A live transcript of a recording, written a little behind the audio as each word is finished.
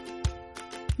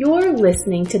You're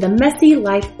listening to the Messy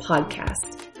Life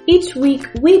Podcast. Each week,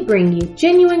 we bring you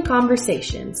genuine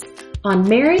conversations on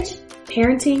marriage,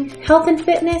 parenting, health and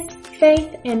fitness,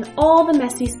 faith, and all the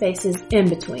messy spaces in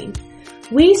between.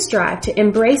 We strive to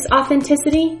embrace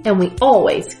authenticity, and we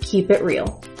always keep it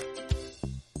real.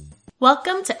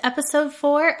 Welcome to episode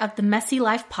 4 of the Messy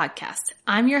Life Podcast.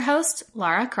 I'm your host,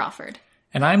 Laura Crawford.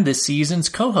 And I'm this season's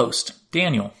co-host,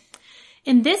 Daniel.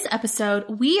 In this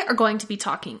episode, we are going to be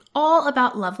talking all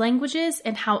about love languages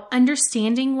and how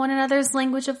understanding one another's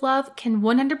language of love can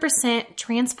 100%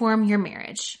 transform your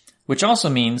marriage. Which also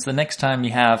means the next time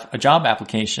you have a job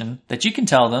application that you can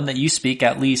tell them that you speak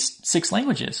at least 6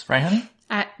 languages, right, honey?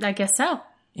 I guess so.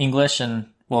 English and,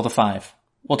 well, the 5.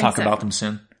 We'll talk about them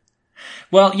soon.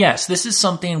 Well, yes, this is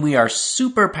something we are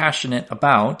super passionate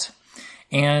about,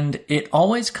 and it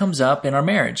always comes up in our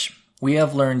marriage. We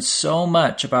have learned so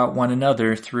much about one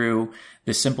another through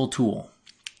this simple tool.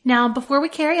 Now, before we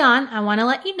carry on, I want to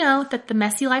let you know that the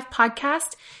Messy Life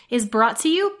Podcast is brought to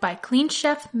you by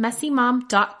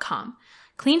CleanChefMessyMom.com.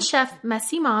 Clean Chef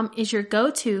Messy Mom is your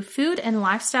go-to food and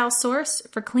lifestyle source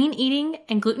for clean eating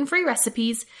and gluten-free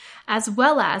recipes, as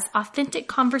well as authentic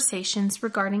conversations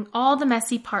regarding all the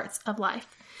messy parts of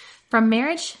life. From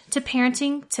marriage to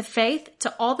parenting to faith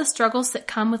to all the struggles that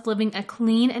come with living a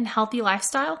clean and healthy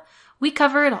lifestyle, we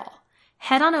cover it all.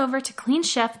 Head on over to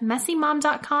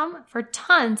CleanChefMessyMom.com for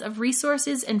tons of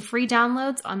resources and free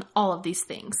downloads on all of these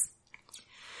things.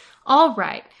 All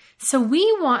right, so we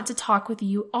want to talk with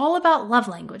you all about love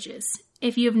languages.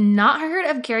 If you have not heard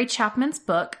of Gary Chapman's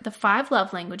book, The 5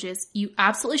 Love Languages, you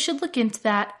absolutely should look into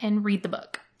that and read the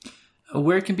book.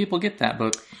 Where can people get that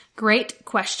book? Great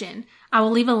question. I will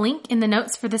leave a link in the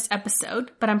notes for this episode,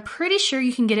 but I'm pretty sure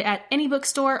you can get it at any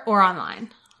bookstore or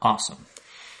online. Awesome.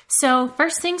 So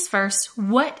first things first,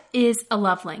 what is a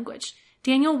love language?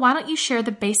 Daniel, why don't you share the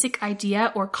basic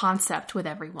idea or concept with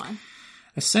everyone?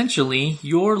 Essentially,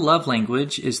 your love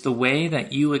language is the way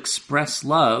that you express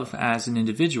love as an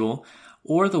individual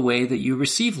or the way that you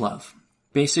receive love.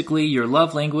 Basically, your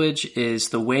love language is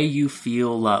the way you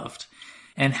feel loved.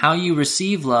 And how you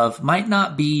receive love might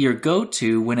not be your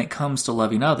go-to when it comes to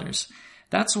loving others.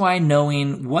 That's why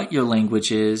knowing what your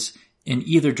language is in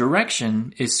either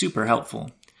direction is super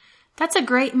helpful. That's a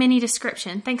great mini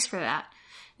description. Thanks for that.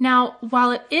 Now,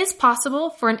 while it is possible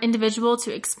for an individual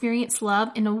to experience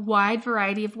love in a wide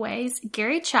variety of ways,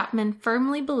 Gary Chapman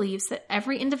firmly believes that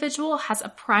every individual has a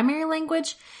primary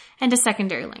language and a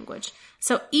secondary language.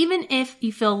 So even if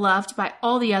you feel loved by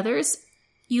all the others,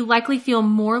 you likely feel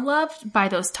more loved by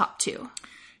those top 2.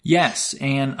 Yes,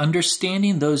 and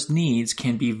understanding those needs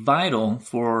can be vital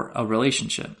for a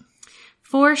relationship.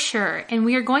 For sure, and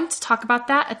we are going to talk about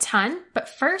that a ton, but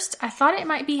first, I thought it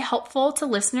might be helpful to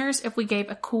listeners if we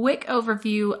gave a quick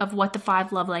overview of what the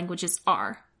 5 love languages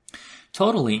are.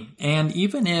 Totally, and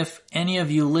even if any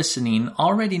of you listening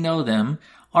already know them,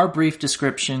 our brief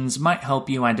descriptions might help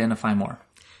you identify more.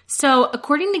 So,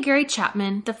 according to Gary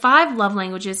Chapman, the 5 love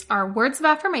languages are words of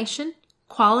affirmation,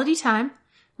 quality time,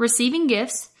 receiving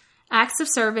gifts, acts of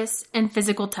service, and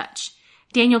physical touch.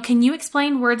 Daniel, can you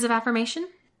explain words of affirmation?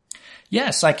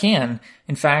 Yes, I can.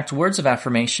 In fact, words of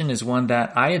affirmation is one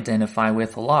that I identify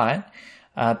with a lot.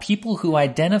 People who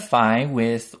identify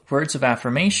with words of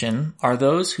affirmation are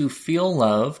those who feel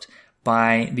loved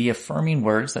by the affirming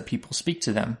words that people speak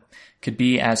to them. Could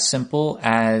be as simple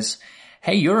as,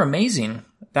 "Hey, you're amazing.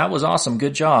 That was awesome.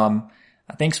 Good job.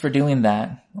 Thanks for doing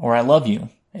that." Or "I love you."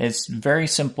 It's very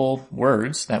simple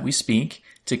words that we speak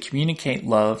to communicate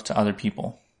love to other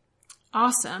people.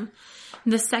 Awesome.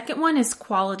 The second one is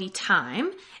quality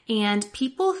time, and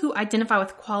people who identify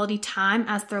with quality time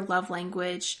as their love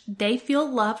language, they feel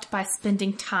loved by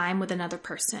spending time with another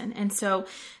person. And so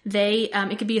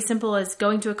it could be as simple as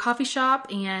going to a coffee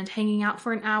shop and hanging out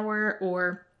for an hour,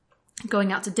 or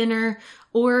going out to dinner,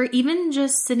 or even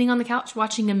just sitting on the couch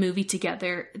watching a movie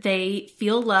together. They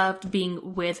feel loved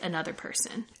being with another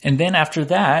person. And then after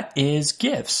that is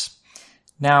gifts.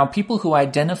 Now, people who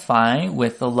identify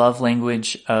with the love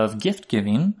language of gift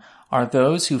giving are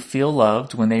those who feel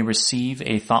loved when they receive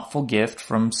a thoughtful gift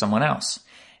from someone else.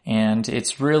 And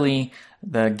it's really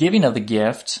the giving of the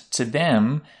gift to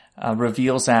them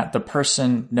reveals that the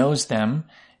person knows them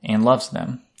and loves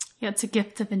them. Yeah, it's a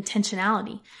gift of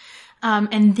intentionality.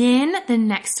 And then the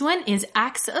next one is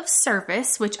acts of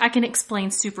service, which I can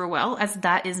explain super well, as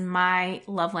that is my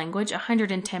love language,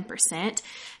 110%.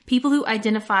 People who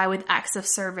identify with acts of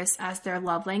service as their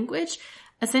love language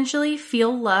essentially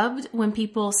feel loved when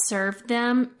people serve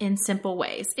them in simple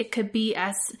ways. It could be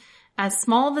as As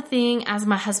small of a thing as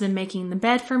my husband making the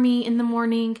bed for me in the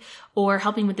morning, or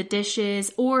helping with the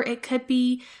dishes, or it could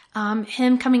be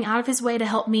him coming out of his way to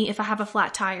help me if I have a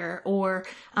flat tire, or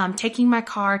taking my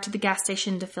car to the gas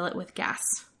station to fill it with gas.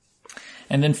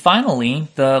 And then finally,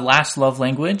 the last love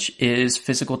language is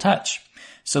physical touch.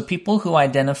 So people who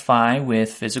identify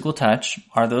with physical touch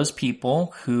are those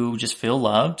people who just feel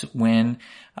loved when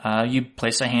you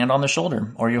place a hand on their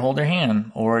shoulder, or you hold their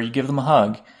hand, or you give them a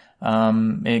hug.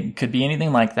 It could be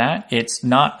anything like that. It's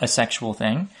not a sexual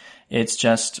thing. It's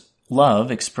just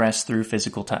love expressed through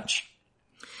physical touch.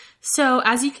 So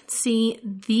as you can see,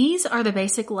 these are the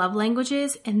basic love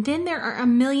languages, and then there are a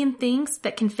million things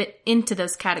that can fit into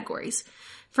those categories.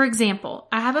 For example,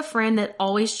 I have a friend that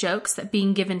always jokes that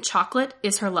being given chocolate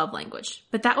is her love language,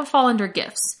 but that would fall under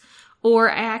gifts.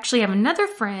 Or I actually have another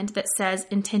friend that says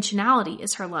intentionality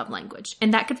is her love language,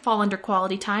 and that could fall under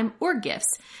quality time or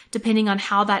gifts, depending on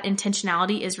how that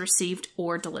intentionality is received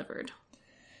or delivered.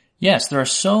 Yes, there are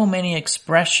so many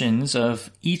expressions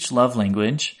of each love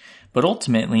language, but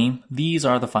ultimately, these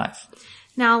are the 5.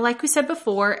 Now, like we said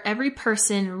before, every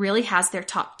person really has their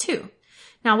top 2.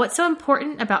 Now, what's so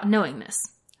important about knowing this?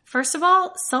 First of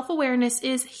all, self-awareness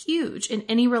is huge in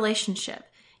any relationship.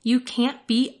 You can't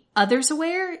be others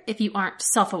aware if you aren't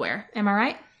self-aware. Am I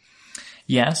right?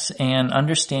 Yes, and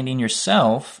understanding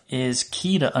yourself is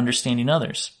key to understanding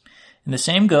others. And the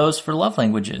same goes for love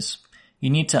languages. You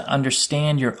need to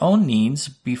understand your own needs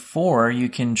before you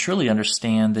can truly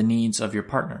understand the needs of your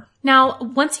partner. Now,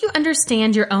 once you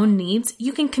understand your own needs,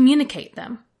 you can communicate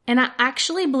them. And I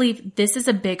actually believe this is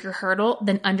a bigger hurdle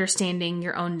than understanding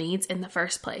your own needs in the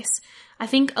first place. I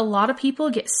think a lot of people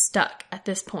get stuck at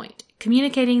this point,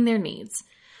 communicating their needs.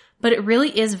 But it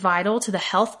really is vital to the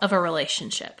health of a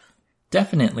relationship.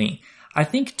 Definitely. I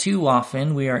think too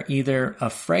often we are either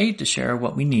afraid to share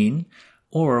what we need,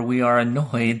 or we are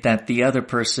annoyed that the other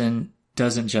person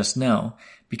doesn't just know,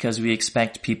 because we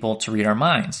expect people to read our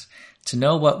minds, to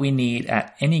know what we need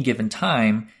at any given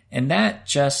time, and that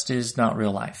just is not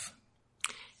real life.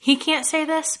 He can't say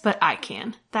this, but I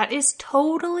can. That is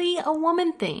totally a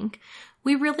woman thing.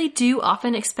 We really do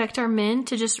often expect our men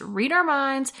to just read our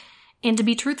minds, and to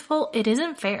be truthful, it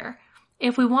isn't fair.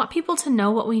 If we want people to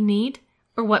know what we need,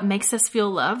 or what makes us feel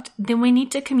loved, then we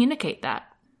need to communicate that.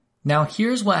 Now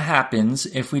here's what happens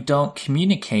if we don't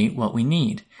communicate what we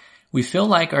need. We feel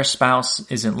like our spouse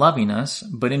isn't loving us,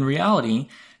 but in reality,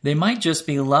 they might just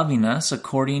be loving us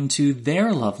according to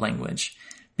their love language,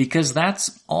 because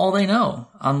that's all they know,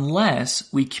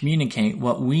 unless we communicate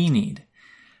what we need.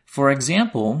 For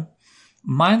example,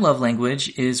 my love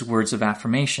language is words of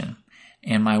affirmation,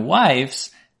 and my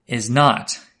wife's is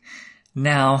not.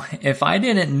 Now, if I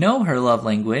didn't know her love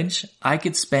language, I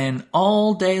could spend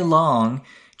all day long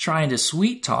trying to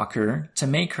sweet talk her to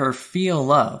make her feel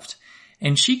loved,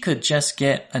 and she could just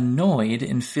get annoyed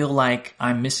and feel like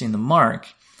I'm missing the mark.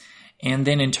 And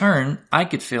then in turn, I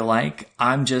could feel like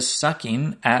I'm just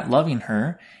sucking at loving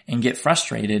her and get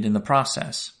frustrated in the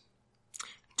process.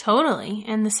 Totally.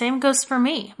 And the same goes for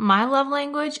me. My love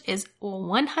language is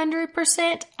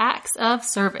 100% acts of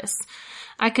service.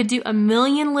 I could do a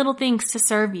million little things to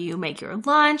serve you. Make your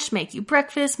lunch, make you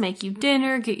breakfast, make you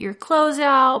dinner, get your clothes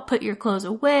out, put your clothes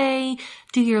away,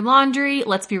 do your laundry.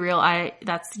 Let's be real,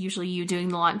 that's usually you doing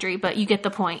the laundry, but you get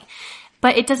the point.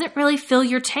 But it doesn't really fill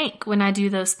your tank when I do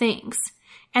those things.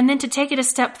 And then to take it a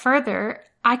step further,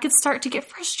 I could start to get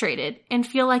frustrated and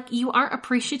feel like you aren't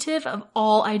appreciative of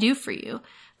all I do for you.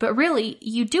 But really,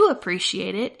 you do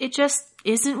appreciate it. It just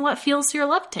isn't what fills your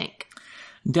love tank.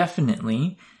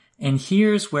 Definitely. And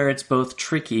here's where it's both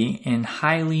tricky and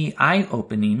highly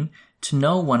eye-opening to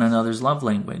know one another's love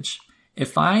language.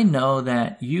 If I know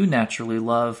that you naturally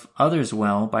love others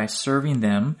well by serving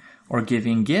them or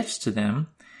giving gifts to them,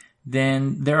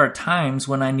 then there are times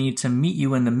when I need to meet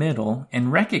you in the middle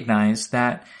and recognize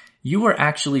that you are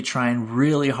actually trying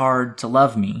really hard to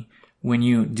love me when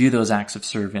you do those acts of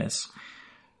service.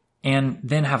 And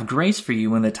then have grace for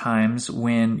you in the times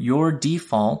when your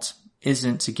default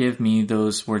isn't to give me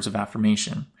those words of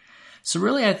affirmation. So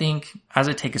really, I think, as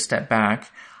I take a step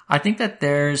back, I think that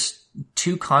there's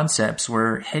 2 concepts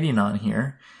we're hitting on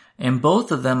here, and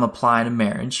both of them apply to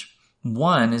marriage.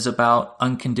 One is about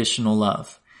unconditional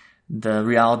love. The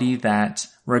reality that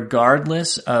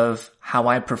regardless of how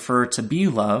I prefer to be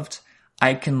loved,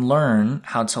 I can learn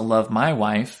how to love my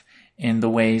wife in the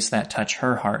ways that touch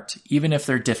her heart, even if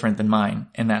they're different than mine,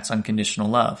 and that's unconditional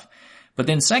love. But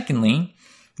then secondly,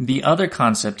 the other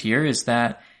concept here is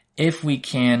that if we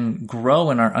can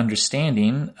grow in our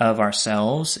understanding of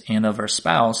ourselves and of our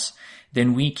spouse,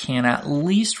 then we can at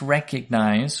least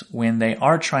recognize when they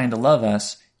are trying to love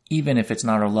us, even if it's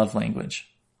not our love language.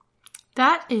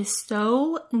 That is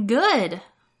so good,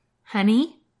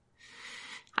 honey.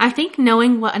 I think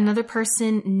knowing what another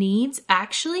person needs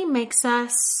actually makes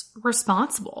us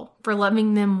responsible for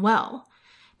loving them well,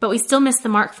 but we still miss the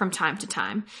mark from time to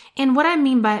time. And what I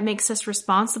mean by it makes us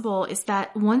responsible is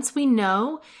that once we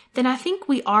know, then I think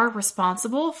we are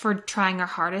responsible for trying our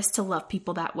hardest to love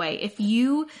people that way.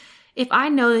 If I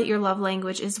know that your love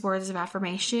language is words of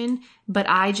affirmation, but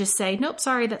I just say, nope,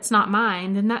 sorry, that's not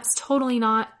mine, then that's totally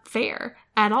not fair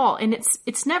at all. And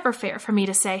it's never fair for me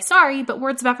to say, sorry, but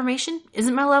words of affirmation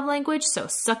isn't my love language, so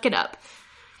suck it up.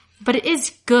 But it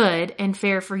is good and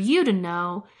fair for you to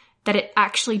know that it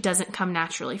actually doesn't come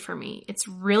naturally for me. It's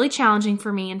really challenging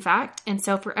for me, in fact. And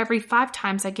so for every 5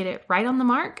 times I get it right on the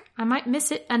mark, I might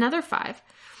miss it another 5.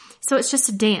 So it's just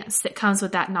a dance that comes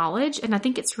with that knowledge, and I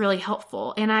think it's really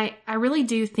helpful. And I really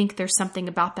do think there's something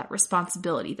about that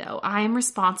responsibility, though. I am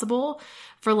responsible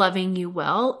for loving you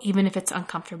well, even if it's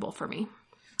uncomfortable for me.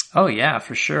 Oh, yeah,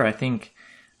 for sure. I think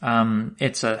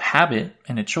it's a habit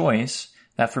and a choice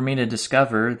that for me to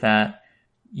discover that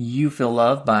you feel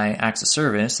loved by acts of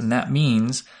service, and that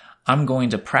means I'm going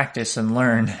to practice and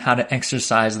learn how to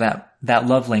exercise that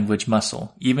love language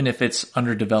muscle, even if it's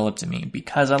underdeveloped in me,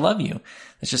 because I love you.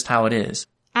 That's just how it is.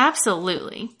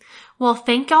 Absolutely. Well,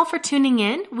 thank y'all for tuning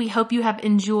in. We hope you have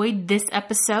enjoyed this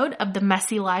episode of the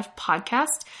Messy Life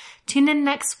podcast. Tune in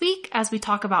next week as we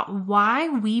talk about why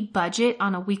we budget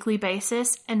on a weekly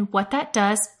basis and what that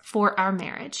does for our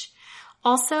marriage.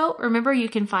 Also, remember you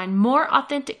can find more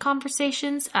authentic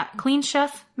conversations at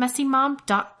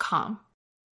cleanchefmessymom.com.